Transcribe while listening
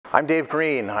I'm Dave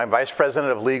Green. I'm Vice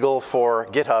President of Legal for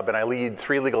GitHub, and I lead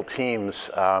 3 legal teams.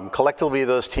 Collectively,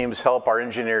 those teams help our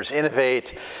engineers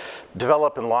innovate,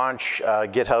 develop and launch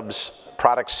GitHub's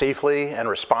products safely and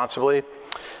responsibly,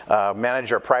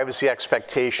 manage our privacy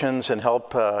expectations, and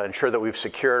help ensure that we've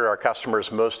secured our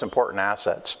customers' most important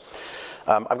assets.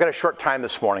 I've got a short time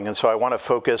this morning, and so I want to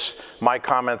focus my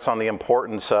comments on the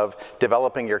importance of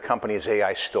developing your company's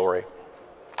AI story.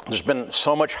 There's been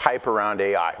so much hype around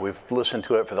AI. We've listened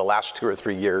to it for the last 2 or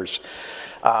 3 years.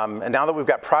 And now that we've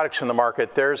got products in the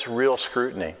market, there's real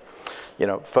scrutiny. You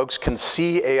know, folks can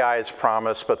see AI's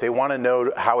promise, but they want to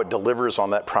know how it delivers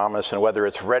on that promise and whether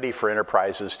it's ready for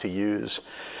enterprises to use.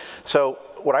 So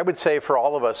what I would say for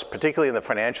all of us, particularly in the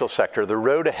financial sector, the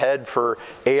road ahead for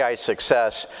AI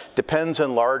success depends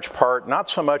in large part not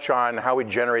so much on how we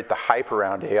generate the hype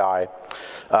around AI,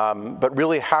 but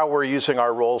really how we're using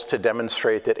our roles to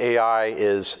demonstrate that AI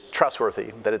is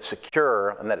trustworthy, that it's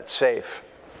secure, and that it's safe.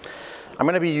 I'm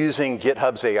going to be using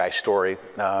GitHub's AI story,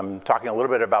 talking a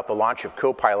little bit about the launch of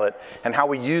Copilot and how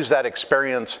we use that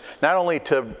experience not only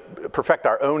to perfect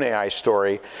our own AI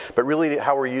story, but really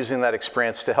how we're using that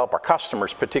experience to help our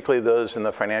customers, particularly those in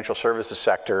the financial services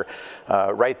sector,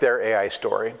 write their AI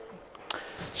story.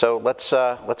 So let's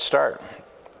start.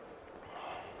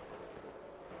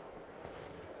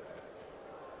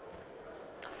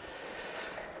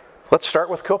 Let's start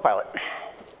with Copilot.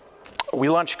 We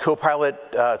launched Copilot,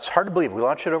 it's hard to believe, we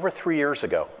launched it over 3 years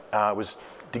ago.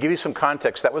 To give you some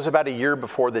context, that was about a year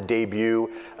before the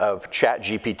debut of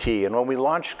ChatGPT. And when we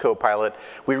launched Copilot,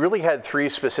 we really had 3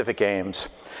 specific aims.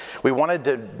 We wanted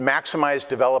to maximize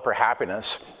developer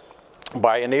happiness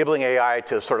by enabling AI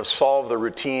to sort of solve the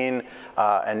routine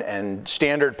and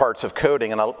standard parts of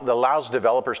coding, and allows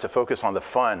developers to focus on the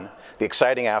fun, the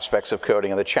exciting aspects of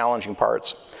coding and the challenging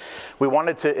parts. We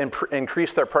wanted to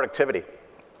increase their productivity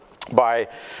by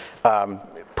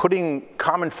putting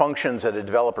common functions at a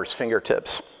developer's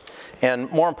fingertips. And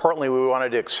more importantly, we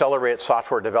wanted to accelerate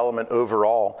software development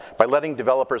overall by letting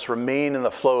developers remain in the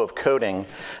flow of coding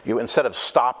instead of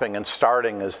stopping and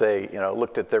starting as they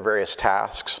looked at their various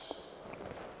tasks.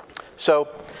 So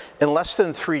in less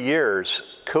than 3 years,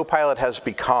 Copilot has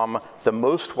become the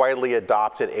most widely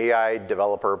adopted AI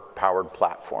developer-powered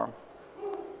platform.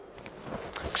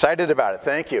 Excited about it,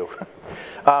 thank you.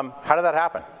 How did that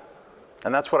happen?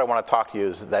 And that's what I want to talk to you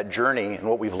is that journey and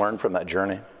what we've learned from that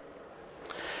journey.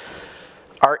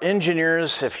 Our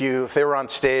engineers, if they were on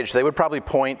stage, they would probably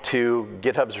point to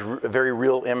GitHub's very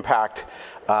real impact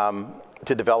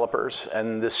to developers.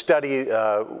 And this study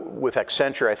with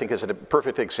Accenture, I think, is a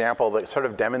perfect example that sort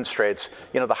of demonstrates,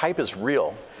 the hype is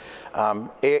real.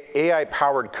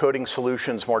 AI-powered coding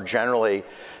solutions more generally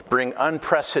bring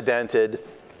unprecedented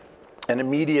and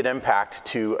immediate impact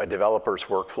to a developer's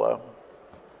workflow.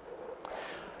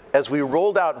 As we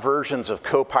rolled out versions of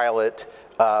Copilot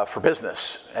for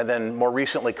business, and then more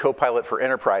recently Copilot for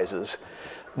enterprises,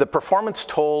 the performance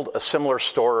told a similar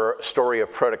story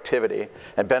of productivity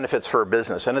and benefits for a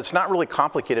business. And it's not really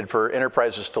complicated for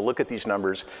enterprises to look at these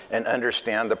numbers and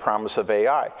understand the promise of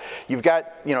AI. You've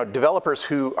got developers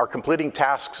who are completing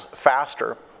tasks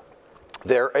faster.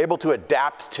 They're able to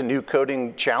adapt to new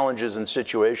coding challenges and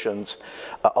situations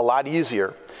a lot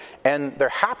easier, and they're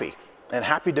happy. And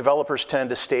happy developers tend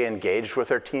to stay engaged with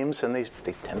their teams, and they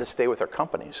tend to stay with their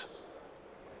companies.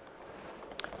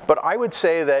 But I would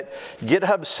say that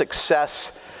GitHub's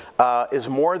success is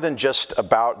more than just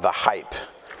about the hype.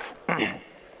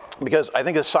 Because I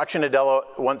think as Satya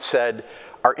Nadella once said,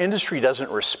 our industry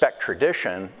doesn't respect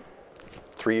tradition,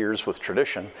 3 years with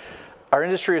tradition. Our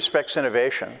industry respects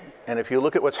innovation. And if you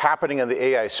look at what's happening in the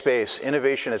AI space,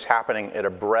 innovation is happening at a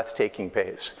breathtaking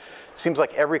pace. It seems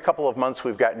like every couple of months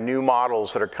we've got new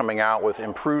models that are coming out with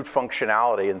improved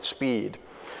functionality and speed.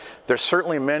 There's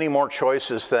certainly many more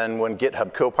choices than when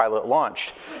GitHub Copilot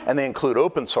launched, and they include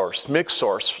open source, mixed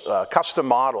source, custom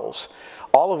models,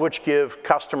 all of which give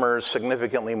customers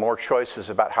significantly more choices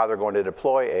about how they're going to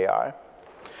deploy AI.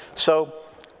 So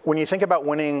when you think about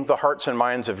winning the hearts and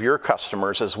minds of your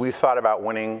customers, as we've thought about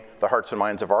winning the hearts and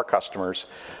minds of our customers,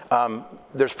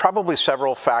 there's probably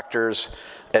several factors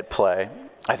at play.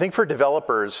 I think for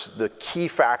developers, the key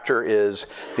factor is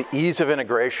the ease of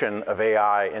integration of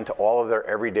AI into all of their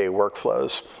everyday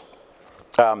workflows.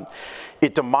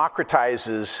 It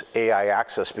democratizes AI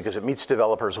access because it meets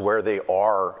developers where they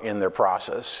are in their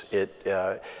process. It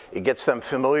gets them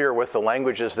familiar with the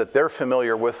languages that they're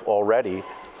familiar with already,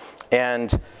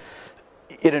 and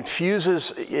it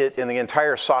infuses it in the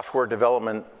entire software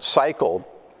development cycle.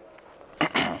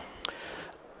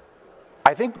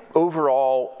 I think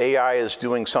overall AI is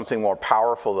doing something more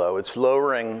powerful though. It's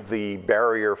lowering the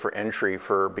barrier for entry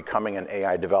for becoming an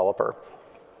AI developer.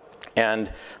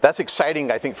 And that's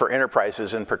exciting, I think, for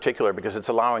enterprises in particular, because it's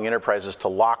allowing enterprises to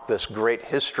lock this great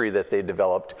history that they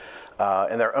developed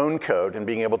in their own code and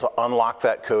being able to unlock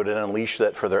that code and unleash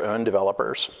that for their own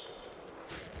developers.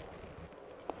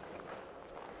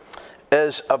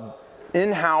 As an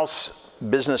in-house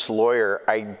business lawyer,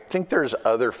 I think there's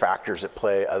other factors at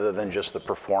play other than just the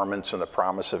performance and the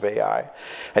promise of AI.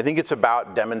 I think it's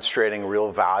about demonstrating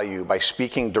real value by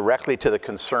speaking directly to the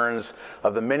concerns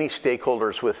of the many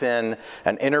stakeholders within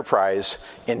an enterprise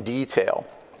in detail.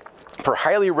 For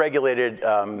highly regulated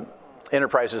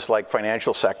enterprises like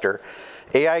financial sector,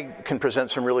 AI can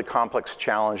present some really complex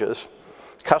challenges.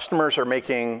 Customers are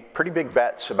making pretty big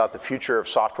bets about the future of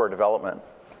software development.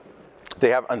 They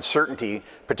have uncertainty,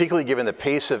 particularly given the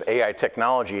pace of AI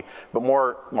technology, but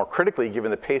more critically,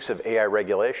 given the pace of AI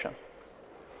regulation.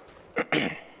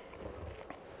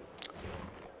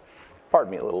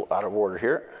 Pardon me, a little out of order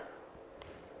here.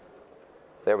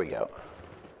 There we go.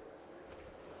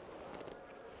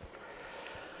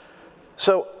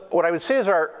 So what I would say is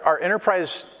our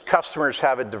enterprise customers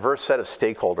have a diverse set of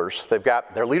stakeholders. They've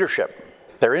got their leadership,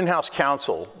 their in-house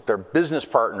counsel, their business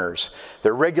partners,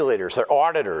 their regulators, their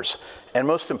auditors, and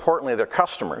most importantly, their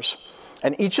customers.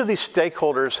 And each of these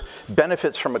stakeholders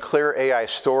benefits from a clear AI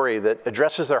story that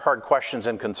addresses their hard questions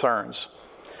and concerns.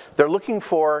 They're looking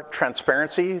for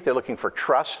transparency, they're looking for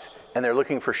trust, and they're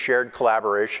looking for shared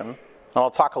collaboration. And I'll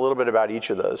talk a little bit about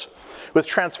each of those. With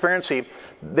transparency,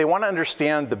 they want to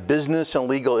understand the business and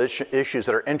legal issues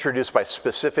that are introduced by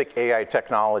specific AI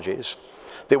technologies.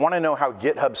 They want to know how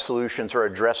GitHub solutions are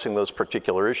addressing those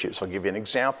particular issues. I'll give you an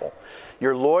example.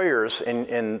 Your lawyers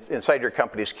inside your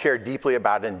companies care deeply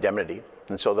about indemnity,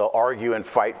 and so they'll argue and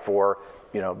fight for,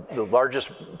 the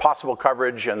largest possible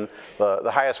coverage and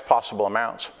the highest possible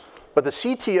amounts. But the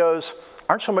CTOs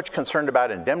aren't so much concerned about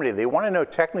indemnity. They want to know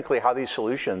technically how these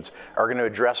solutions are going to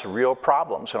address real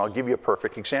problems, and I'll give you a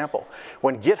perfect example.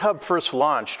 When GitHub first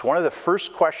launched, one of the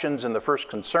first questions and the first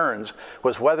concerns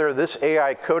was whether this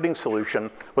AI coding solution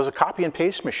was a copy and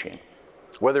paste machine,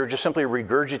 whether it just simply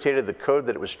regurgitated the code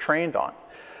that it was trained on.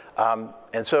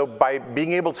 And so by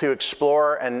being able to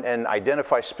explore and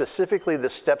identify specifically the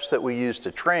steps that we use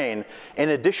to train, in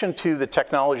addition to the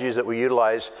technologies that we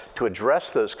utilize to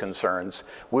address those concerns,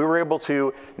 we were able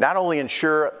to not only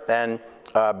ensure and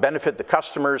benefit the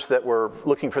customers that were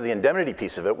looking for the indemnity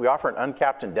piece of it. We offer an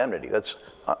uncapped indemnity. That's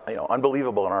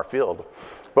unbelievable in our field.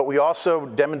 But we also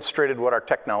demonstrated what our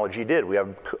technology did. We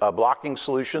have blocking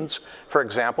solutions, for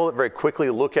example, that very quickly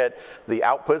look at the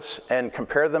outputs and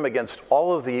compare them against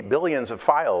all of the billions of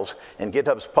files in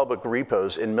GitHub's public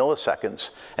repos in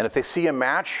milliseconds. And if they see a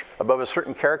match above a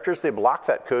certain characters, they block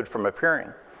that code from appearing.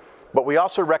 But we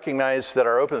also recognize that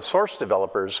our open source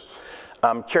developers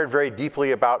cared very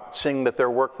deeply about seeing that their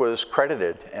work was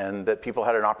credited and that people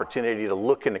had an opportunity to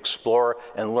look and explore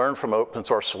and learn from open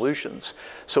source solutions.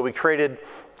 So we created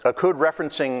a code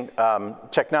referencing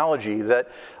technology that,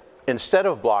 instead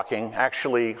of blocking,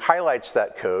 actually highlights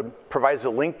that code, provides a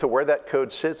link to where that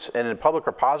code sits in a public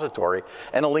repository,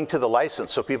 and a link to the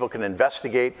license so people can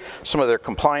investigate some of their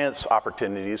compliance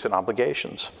opportunities and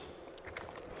obligations.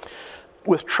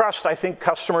 With trust, I think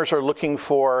customers are looking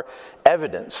for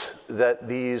evidence that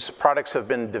these products have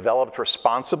been developed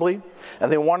responsibly,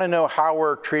 and they want to know how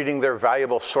we're treating their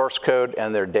valuable source code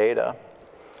and their data.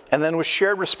 And then with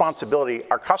shared responsibility,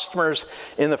 our customers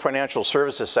in the financial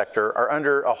services sector are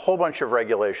under a whole bunch of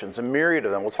regulations, a myriad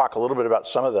of them. We'll talk a little bit about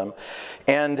some of them.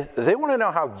 And they want to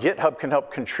know how GitHub can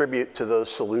help contribute to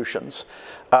those solutions.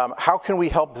 How can we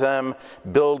help them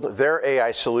build their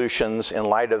AI solutions in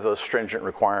light of those stringent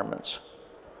requirements?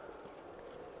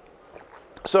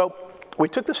 So we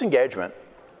took this engagement,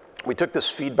 we took this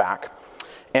feedback,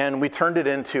 and we turned it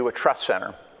into a trust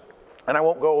center. And I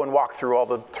won't go and walk through all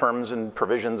the terms and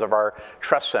provisions of our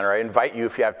trust center. I invite you,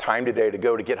 if you have time today, to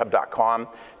go to github.com,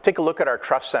 take a look at our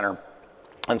trust center,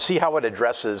 and see how it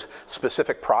addresses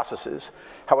specific processes,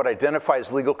 how it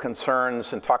identifies legal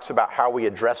concerns and talks about how we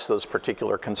address those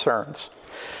particular concerns.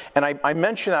 And I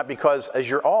mention that because as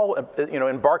you're all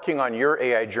embarking on your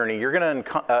AI journey, you're going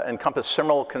to encompass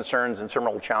similar concerns and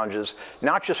similar challenges,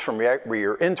 not just from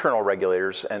your internal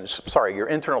regulators and, your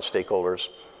internal stakeholders,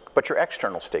 but your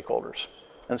external stakeholders.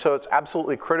 And so it's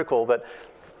absolutely critical that,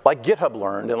 like GitHub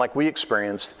learned and like we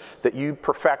experienced, that you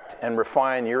perfect and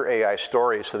refine your AI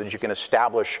story so that you can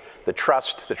establish the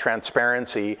trust, the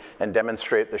transparency, and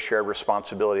demonstrate the shared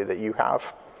responsibility that you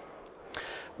have.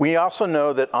 We also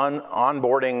know that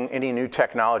onboarding any new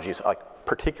technologies, like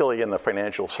particularly in the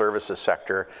financial services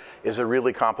sector, is a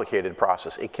really complicated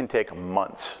process. It can take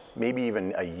months, maybe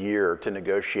even a year, to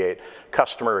negotiate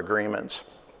customer agreements.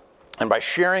 And by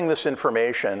sharing this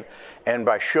information and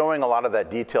by showing a lot of that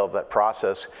detail of that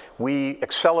process, we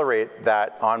accelerate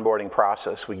that onboarding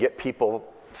process. We get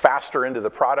people faster into the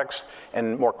products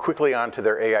and more quickly onto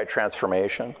their AI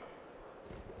transformation.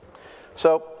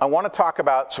 So I want to talk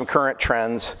about some current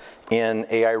trends in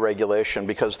AI regulation,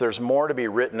 because there's more to be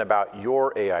written about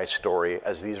your AI story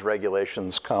as these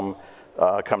regulations come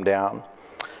down.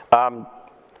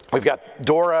 We've got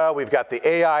DORA, we've got the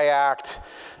AI Act.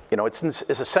 You know, it's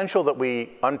essential that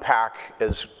we unpack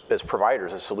as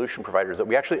providers, as solution providers, that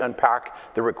we actually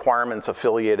unpack the requirements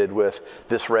affiliated with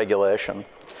this regulation.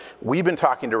 We've been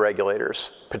talking to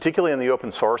regulators, particularly in the open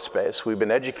source space. We've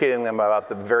been educating them about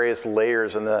the various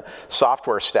layers in the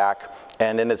software stack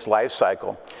and in its life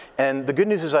cycle. And the good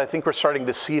news is I think we're starting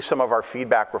to see some of our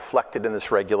feedback reflected in this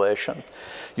regulation.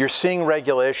 You're seeing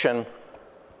regulation,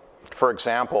 for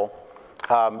example,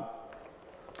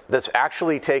 that's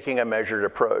actually taking a measured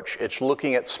approach. It's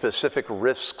looking at specific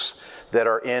risks that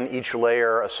are in each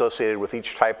layer associated with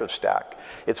each type of stack.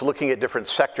 It's looking at different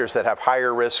sectors that have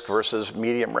higher risk versus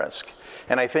medium risk.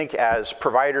 And I think as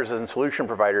providers and solution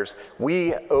providers,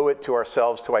 we owe it to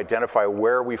ourselves to identify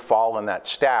where we fall in that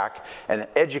stack and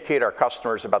educate our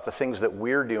customers about the things that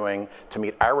we're doing to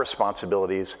meet our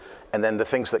responsibilities, and then the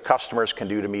things that customers can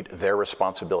do to meet their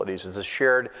responsibilities. It's a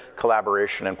shared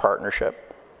collaboration and partnership.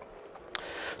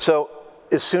 So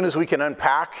as soon as we can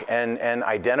unpack and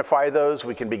identify those,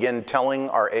 we can begin telling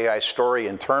our AI story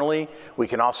internally. We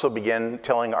can also begin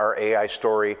telling our AI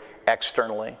story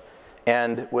externally.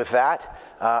 And with that,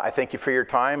 I thank you for your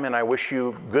time, and I wish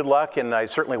you good luck, and I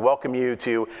certainly welcome you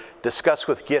to discuss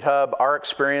with GitHub our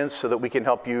experience so that we can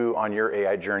help you on your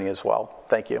AI journey as well.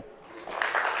 Thank you.